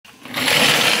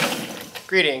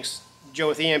Greetings, Joe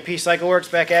with EMP Cycle Works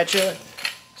back at you.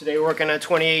 Today we're working on a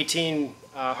 2018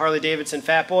 Harley Davidson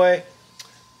Fat Boy.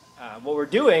 What we're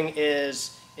doing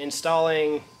is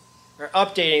installing or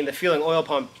updating the Feuling oil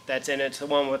pump that's in it, the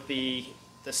one with the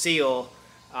seal,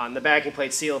 the backing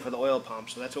plate seal for the oil pump.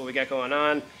 So that's what we got going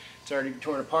on. It's already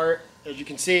torn apart, as you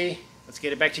can see. Let's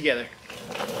get it back together.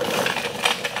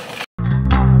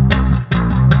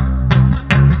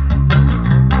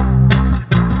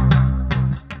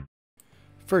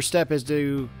 First step is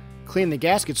to clean the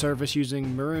gasket surface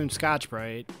using maroon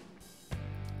Scotch-Brite,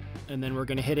 and then we're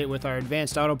going to hit it with our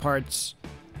Advanced Auto Parts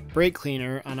brake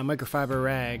cleaner on a microfiber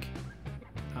rag,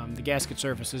 the gasket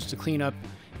surfaces, to clean up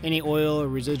any oil or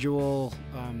residual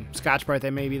Scotch-Brite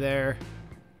that may be there.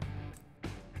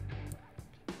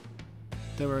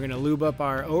 Then we're going to lube up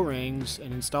our O-rings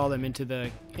and install them into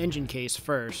the engine case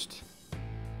first.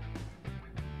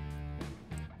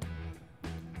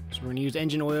 We're going to use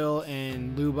engine oil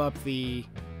and lube up the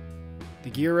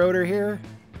gear rotor here.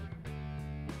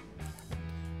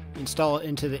 Install it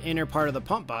into the inner part of the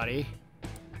pump body.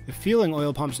 The Feuling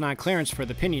oil pump's not clearance for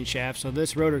the pinion shaft, so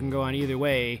this rotor can go on either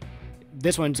way.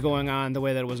 This one's going on the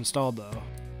way that it was installed though.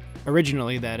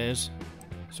 Originally, that is.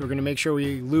 So we're going to make sure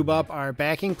we lube up our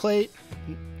backing plate,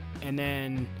 and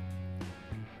then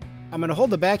I'm going to hold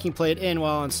the backing plate in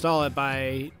while I install it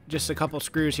by just a couple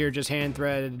screws here, just hand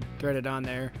threaded on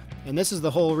there. And this is the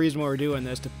whole reason why we're doing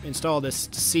this, to install this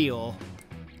seal.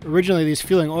 Originally, these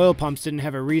Feuling oil pumps didn't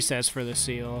have a recess for the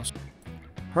seal.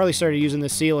 Harley started using the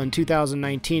seal in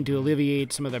 2019 to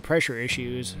alleviate some of the pressure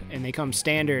issues, and they come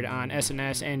standard on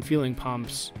S&S and Feuling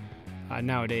pumps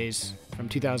nowadays, from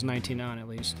 2019 on at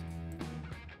least.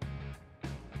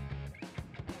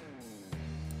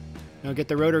 Now get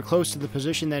the rotor close to the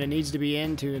position that it needs to be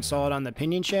in to install it on the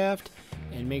pinion shaft,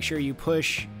 and make sure you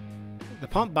push the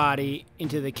pump body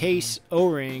into the case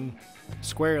O-ring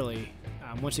squarely.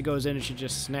 Once it goes in, it should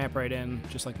just snap right in,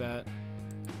 just like that.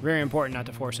 Very important not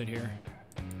to force it here.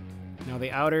 Now the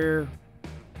outer,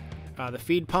 the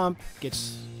feed pump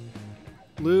gets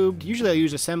lubed. Usually I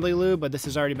use assembly lube, but this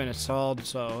has already been installed,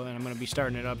 and I'm going to be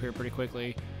starting it up here pretty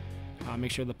quickly.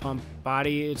 Make sure the pump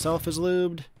body itself is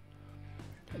lubed.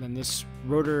 And then this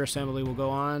rotor assembly will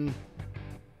go on.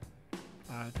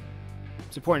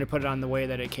 It's important to put it on the way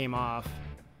that it came off.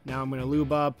 Now I'm going to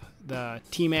lube up the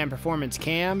Tman Performance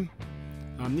cam.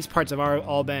 These parts have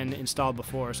all been installed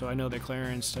before, so I know their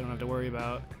clearance, so I don't have to worry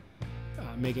about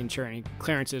making sure any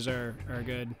clearances are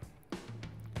good.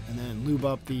 And then lube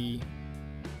up the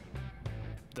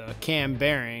cam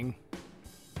bearing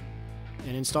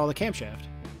and install the camshaft.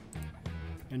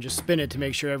 And just spin it to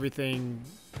make sure everything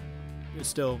is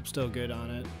still good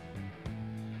on it.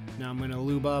 Now I'm going to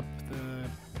lube up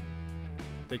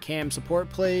the cam support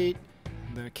plate,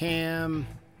 the cam,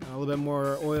 a little bit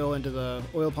more oil into the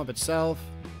oil pump itself.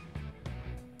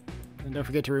 And don't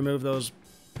forget to remove those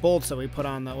bolts that we put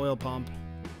on the oil pump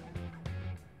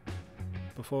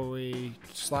before we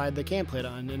slide the cam plate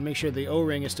on, and make sure the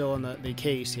O-ring is still in the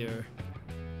case here.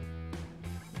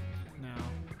 Now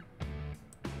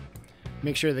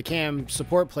make sure the cam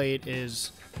support plate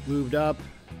is lubed up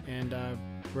and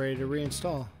ready to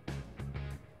reinstall.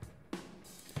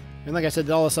 And like I said,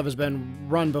 all this stuff has been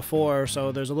run before,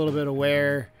 so there's a little bit of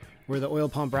wear where the oil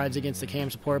pump rides against the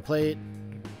cam support plate,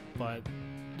 but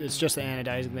it's just the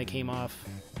anodizing that came off.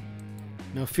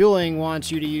 Now Feuling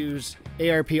wants you to use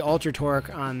ARP Ultra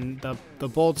Torque on the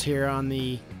bolts here on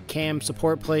the cam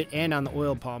support plate and on the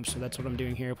oil pump, so that's what I'm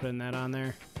doing here, putting that on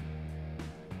there.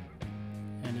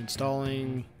 And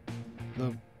installing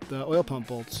the oil pump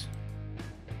bolts.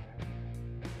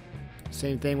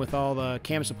 Same thing with all the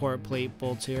cam support plate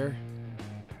bolts here.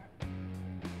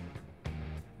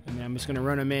 And then I'm just going to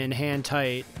run them in hand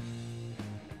tight.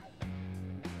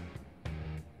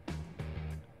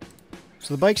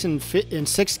 So the bike's in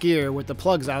 6th gear with the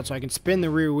plugs out, so I can spin the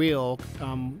rear wheel.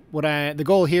 The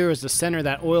goal here is to center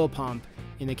that oil pump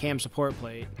in the cam support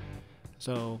plate.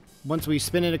 So once we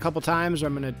spin it a couple times,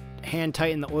 I'm going to hand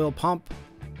tighten the oil pump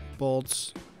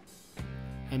bolts,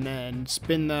 and then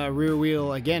spin the rear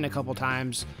wheel again a couple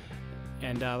times.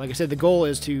 And like I said, the goal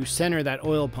is to center that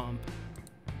oil pump.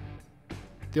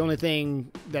 The only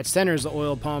thing that centers the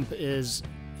oil pump is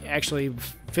actually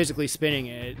physically spinning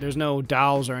it. There's no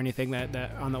dowels or anything that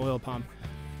on the oil pump.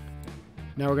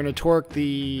 Now we're going to torque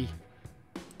the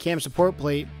cam support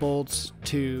plate bolts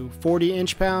to 40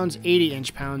 inch-pounds, 80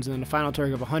 inch-pounds, and then a final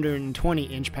torque of 120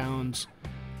 inch-pounds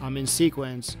in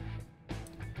sequence.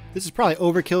 This is probably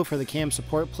overkill for the cam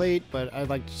support plate, but I'd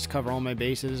like to just cover all my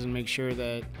bases and make sure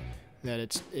that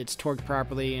it's torqued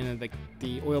properly and that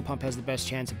the oil pump has the best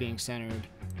chance of being centered.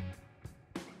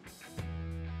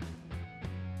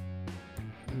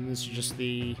 And this is just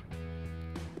the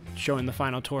showing the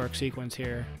final torque sequence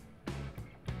here.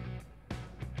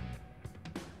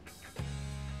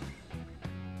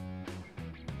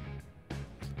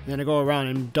 Then I go around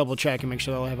and double check and make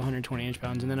sure they'll have 120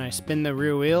 inch-pounds, and then I spin the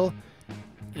rear wheel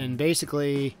and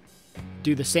basically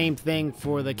do the same thing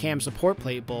for the cam support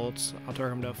plate bolts. I'll torque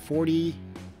them to 40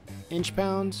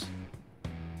 inch-pounds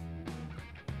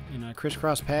in a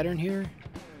crisscross pattern here.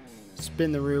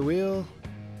 Spin the rear wheel.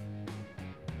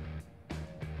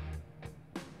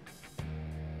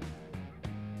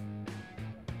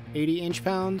 .80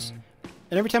 inch-pounds.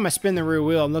 And every time I spin the rear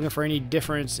wheel, I'm looking for any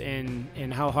difference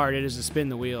in how hard it is to spin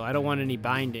the wheel. I don't want any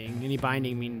binding. Any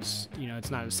binding means, you know, it's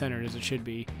not as centered as it should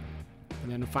be. And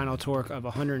then a final torque of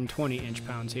 120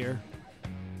 inch-pounds here.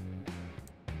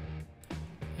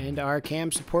 And our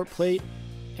cam support plate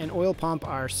and oil pump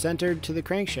are centered to the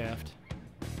crankshaft.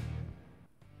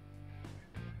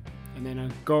 And then I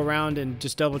go around and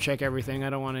just double check everything. I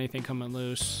don't want anything coming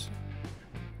loose.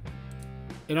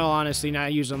 In all honesty,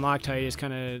 not using Loctite is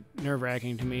kind of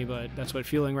nerve-wracking to me, but that's what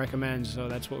Feuling recommends, so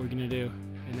that's what we're going to do.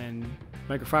 And then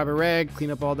microfiber rag,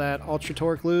 clean up all that ultra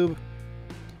torque lube,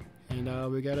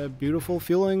 and we got a beautiful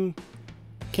Feuling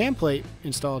cam plate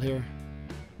installed here.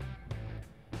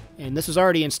 And this was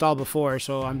already installed before,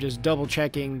 so I'm just double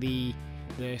checking the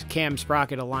cam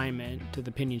sprocket alignment to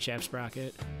the pinion shaft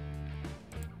sprocket.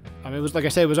 It was, like I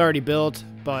said, it was already built,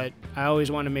 but I always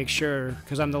want to make sure,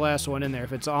 because I'm the last one in there,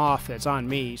 if it's off, it's on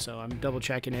me, so I'm double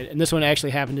checking it. And this one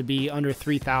actually happened to be under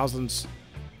 0.003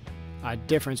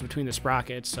 difference between the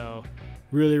sprockets, so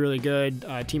really, really good.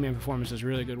 Tman Performance does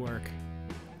really good work.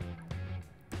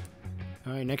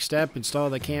 All right, next step, install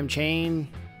the cam chain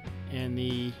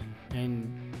and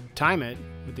time it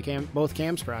with the both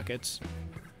cam sprockets.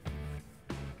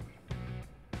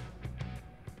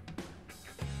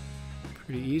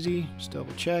 Pretty easy, just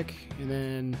double check. And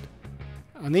then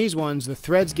on these ones, the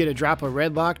threads get a drop of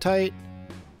red Loctite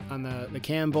on the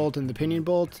cam bolt and the pinion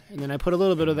bolt, and then I put a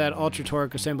little bit of that ultra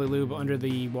torque assembly lube under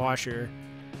the washer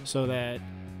so that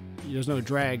there's no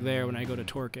drag there when I go to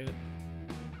torque it.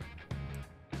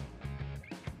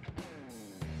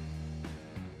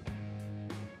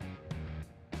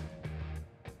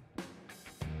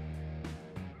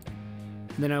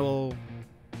 And then I will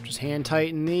just hand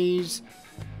tighten these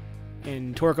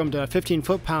and torque them to 15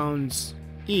 foot-pounds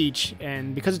each,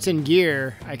 and because it's in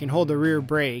gear, I can hold the rear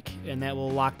brake, and that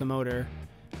will lock the motor,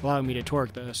 allowing me to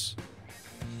torque this.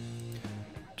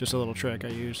 Just a little trick I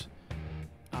use.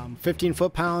 15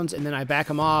 foot-pounds, and then I back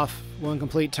them off one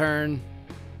complete turn,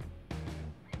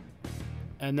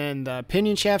 and then the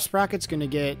pinion shaft sprocket's going to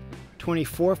get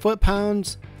 24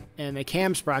 foot-pounds, and the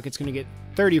cam sprocket's going to get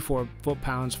 34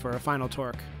 foot-pounds for a final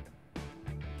torque.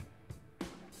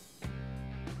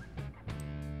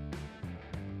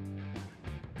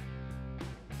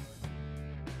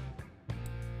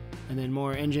 And then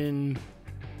more engine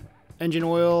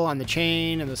oil on the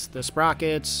chain and the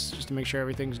sprockets, just to make sure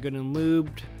everything's good and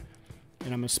lubed.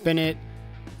 And I'm going to spin it,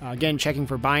 again checking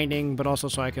for binding, but also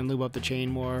so I can lube up the chain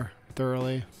more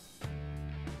thoroughly.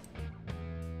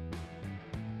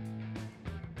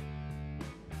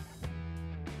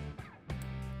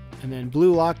 And then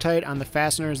blue Loctite on the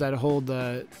fasteners that hold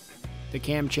the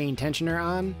cam chain tensioner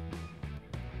on.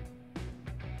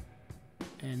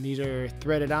 And these are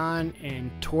threaded on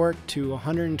and torqued to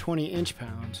 120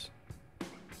 inch-pounds.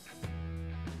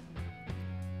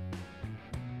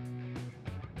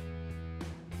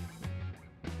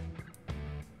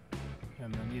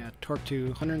 And then, yeah, torqued to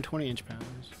 120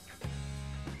 inch-pounds.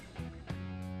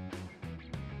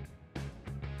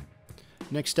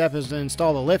 Next step is to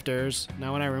install the lifters.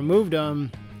 Now when I removed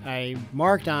them, I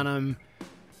marked on them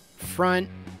front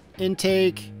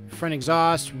intake, front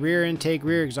exhaust, rear intake,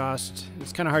 rear exhaust.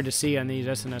 It's kind of hard to see on these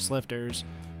S&S lifters,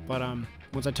 but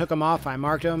once I took them off, I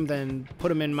marked them, then put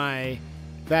them in my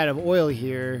vat of oil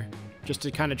here, just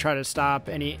to kind of try to stop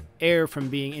any air from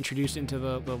being introduced into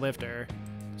the lifter,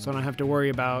 so I don't have to worry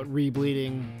about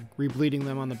rebleeding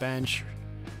them on the bench.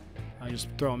 I just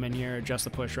throw them in here, adjust the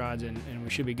push rods, and we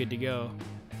should be good to go.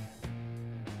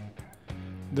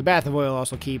 The bath of oil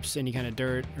also keeps any kind of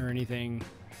dirt or anything,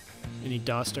 any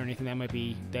dust or anything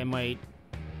that might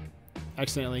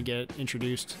accidentally get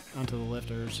introduced onto the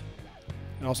lifters.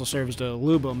 It also serves to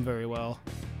lube them very well,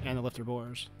 and the lifter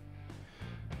bores.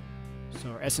 So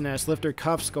our S&S lifter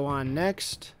cuffs go on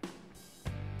next.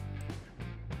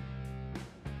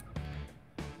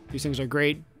 These things are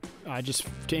great just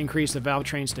to increase the valve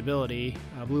train stability.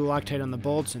 Blue Loctite on the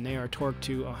bolts, and they are torqued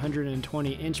to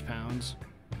 120 inch-pounds.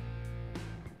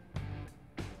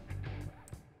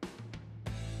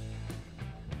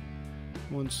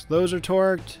 Once those are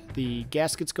torqued, the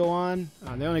gaskets go on.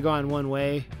 They only go on one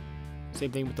way.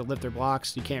 Same thing with the lifter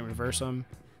blocks. You can't reverse them.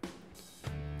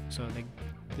 So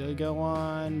they go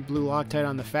on. Blue Loctite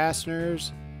on the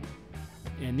fasteners.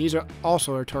 And these are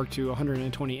torqued to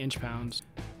 120 inch-pounds.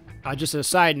 Just as a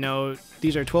side note,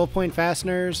 these are 12-point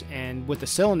fasteners, and with the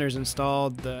cylinders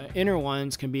installed, the inner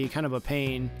ones can be kind of a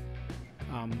pain.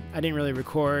 I didn't really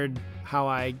record how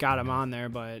I got them on there,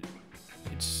 but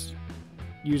it's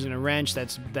using a wrench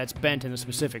that's bent in a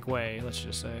specific way, let's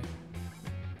just say.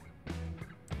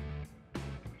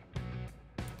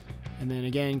 And then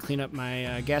again, clean up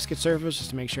my gasket surface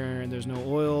just to make sure there's no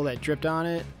oil that dripped on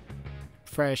it.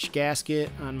 Fresh gasket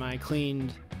on my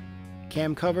cleaned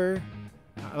cam cover.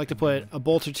 I like to put a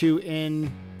bolt or two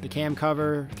in the cam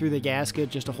cover through the gasket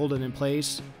just to hold it in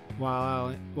place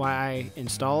while I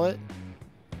install it.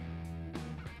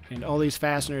 And all these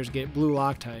fasteners get blue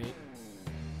Loctite.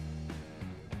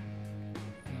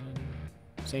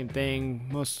 Same thing,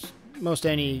 most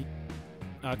any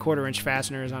quarter-inch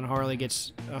fasteners on Harley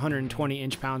gets 120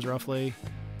 inch-pounds roughly.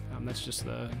 That's just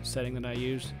the setting that I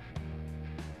use.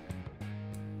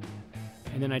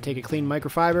 And then I take a clean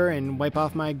microfiber and wipe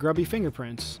off my grubby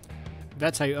fingerprints.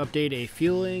 That's how you update a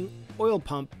Feuling oil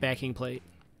pump backing plate.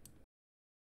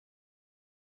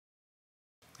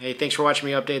 Hey, thanks for watching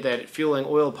me update that Feuling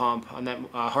oil pump on that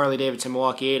Harley-Davidson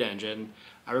Milwaukee 8 engine.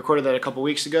 I recorded that a couple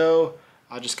weeks ago.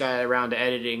 I just got around to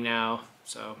editing now,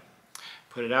 so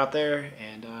put it out there.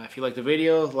 And if you like the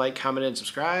video, like, comment, and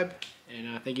subscribe.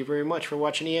 And thank you very much for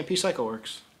watching EMP Cycle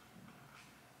Works.